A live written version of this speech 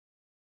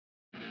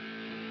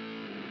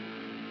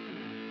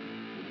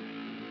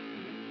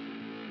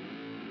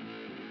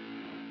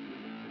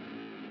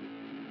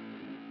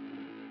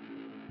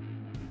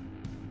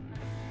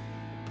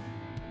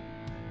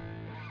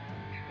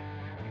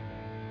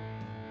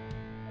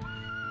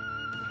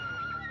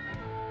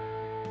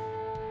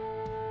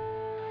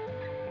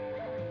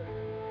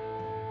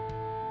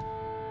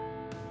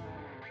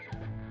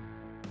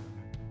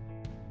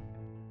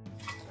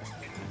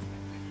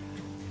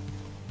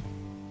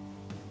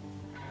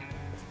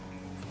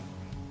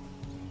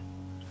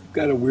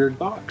Got a weird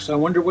box. I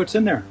wonder what's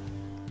in there.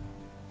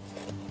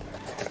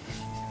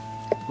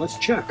 Let's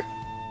check.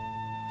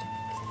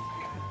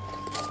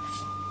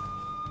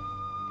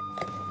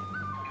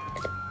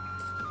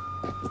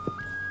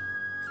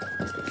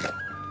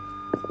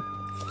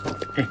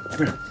 Hey, come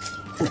here.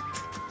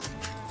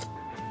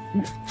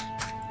 Come here.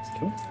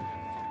 Come.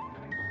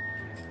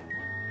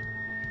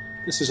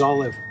 This is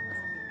olive.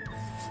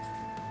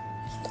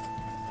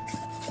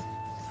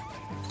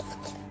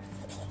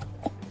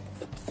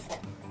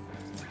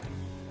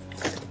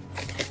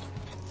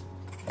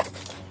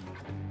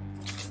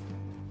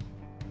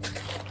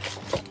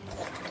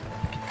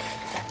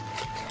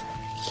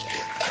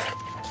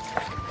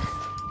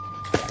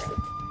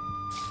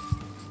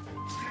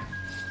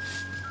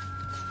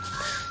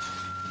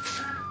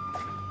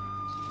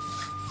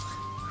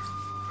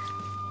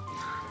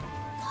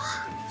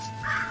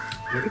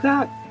 Look at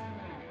that.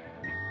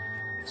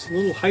 It's a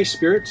little High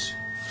Spirits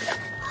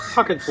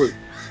Pocket Flute.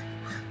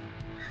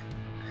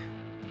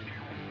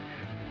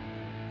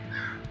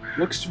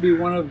 Looks to be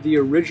one of the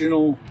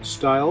original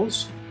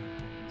styles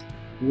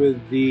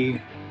with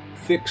the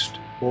fixed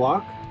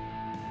block,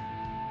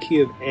 key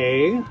of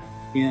A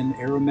in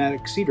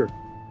Aromatic Cedar.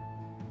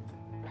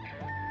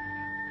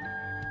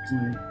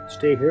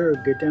 Stay here or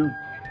get down?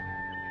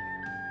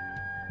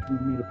 You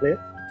want me to play it?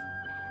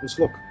 Let's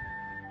look.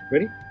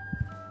 Ready?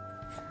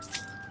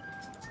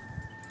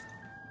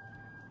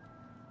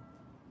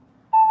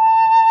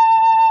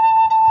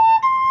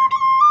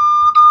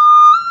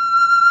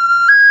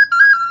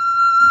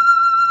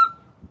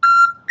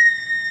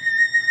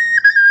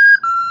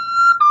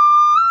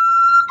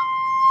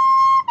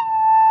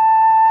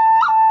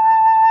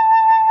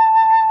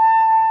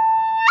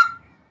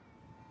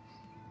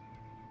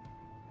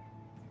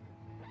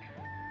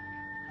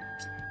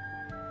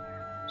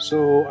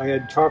 So I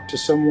had talked to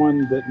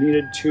someone that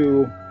needed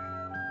to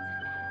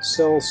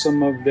sell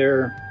some of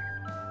their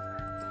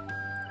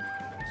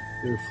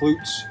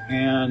flutes,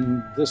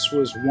 and this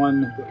was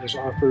one that was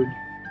offered.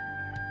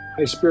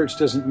 High Spirits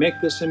doesn't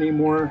make this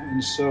anymore,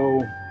 and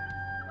so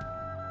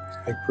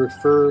I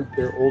prefer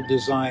their old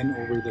design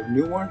over their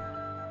new one.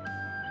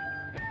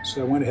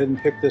 So I went ahead and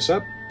picked this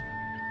up.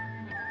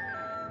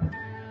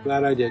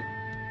 Glad I did.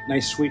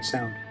 Nice sweet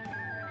sound.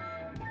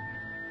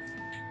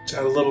 It's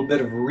got a little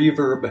bit of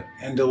reverb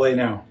and delay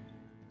now.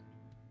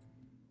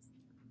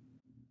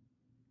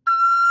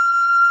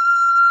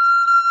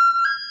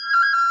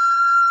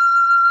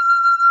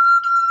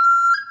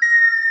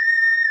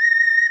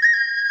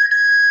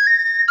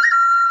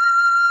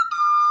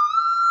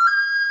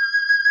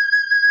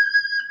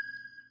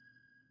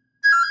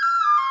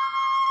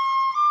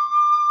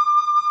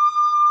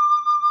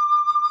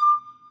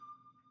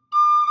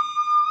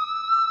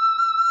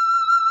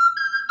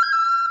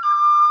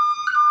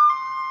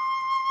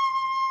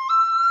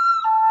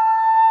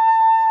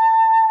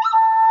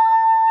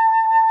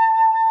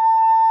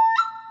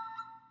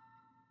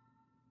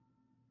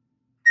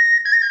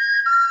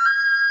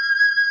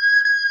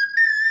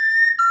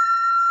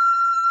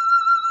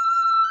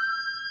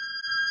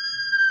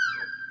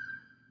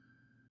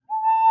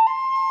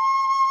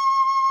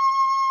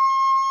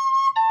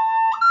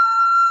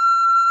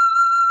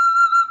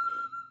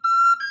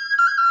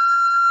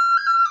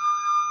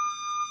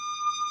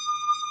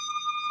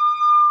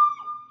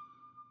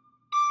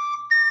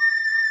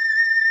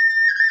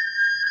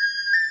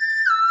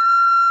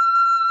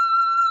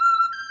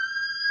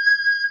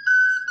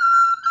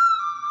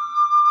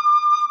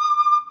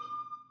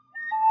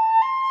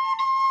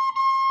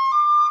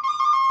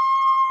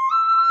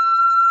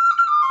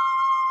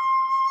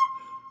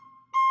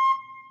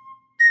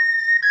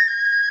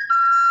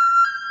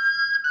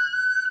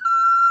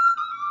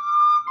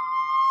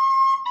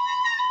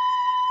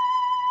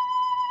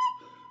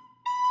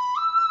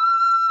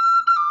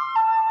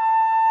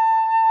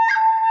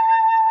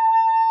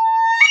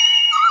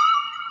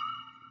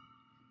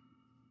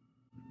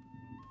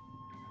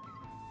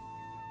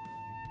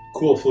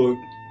 Cool flute.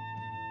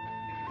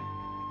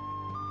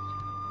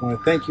 I want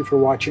to thank you for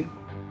watching.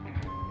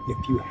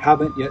 If you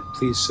haven't yet,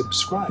 please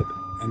subscribe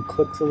and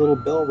click the little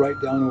bell right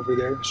down over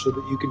there so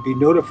that you can be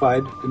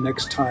notified the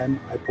next time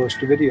I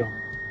post a video.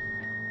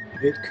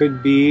 It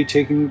could be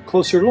taking a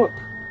closer look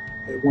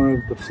at one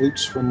of the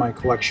flutes from my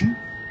collection.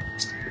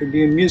 It could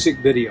be a music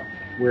video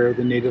where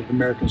the Native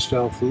American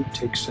style flute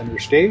takes center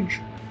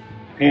stage,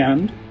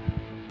 and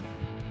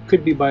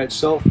could be by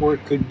itself, or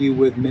it could be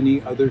with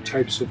many other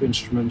types of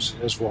instruments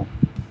as well.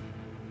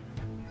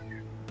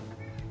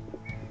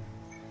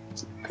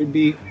 Could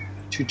be a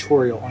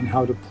tutorial on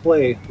how to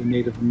play the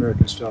Native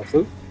American style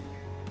flute,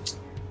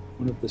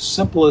 one of the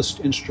simplest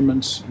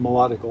instruments,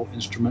 melodical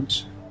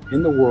instruments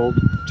in the world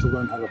to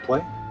learn how to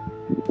play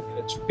in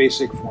its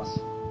basic form.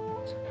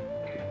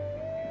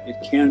 It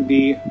can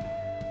be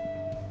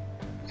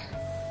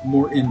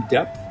more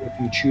in-depth if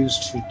you choose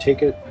to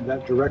take it in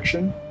that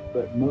direction,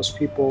 but most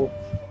people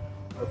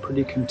are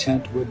pretty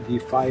content with the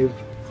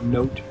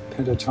 5-note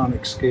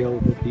pentatonic scale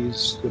that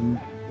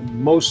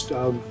most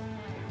of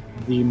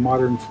the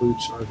modern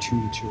flutes are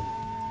tuned to.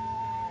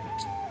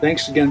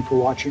 Thanks again for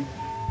watching.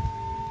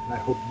 and I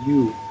hope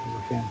you have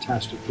a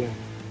fantastic day.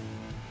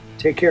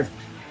 Take care.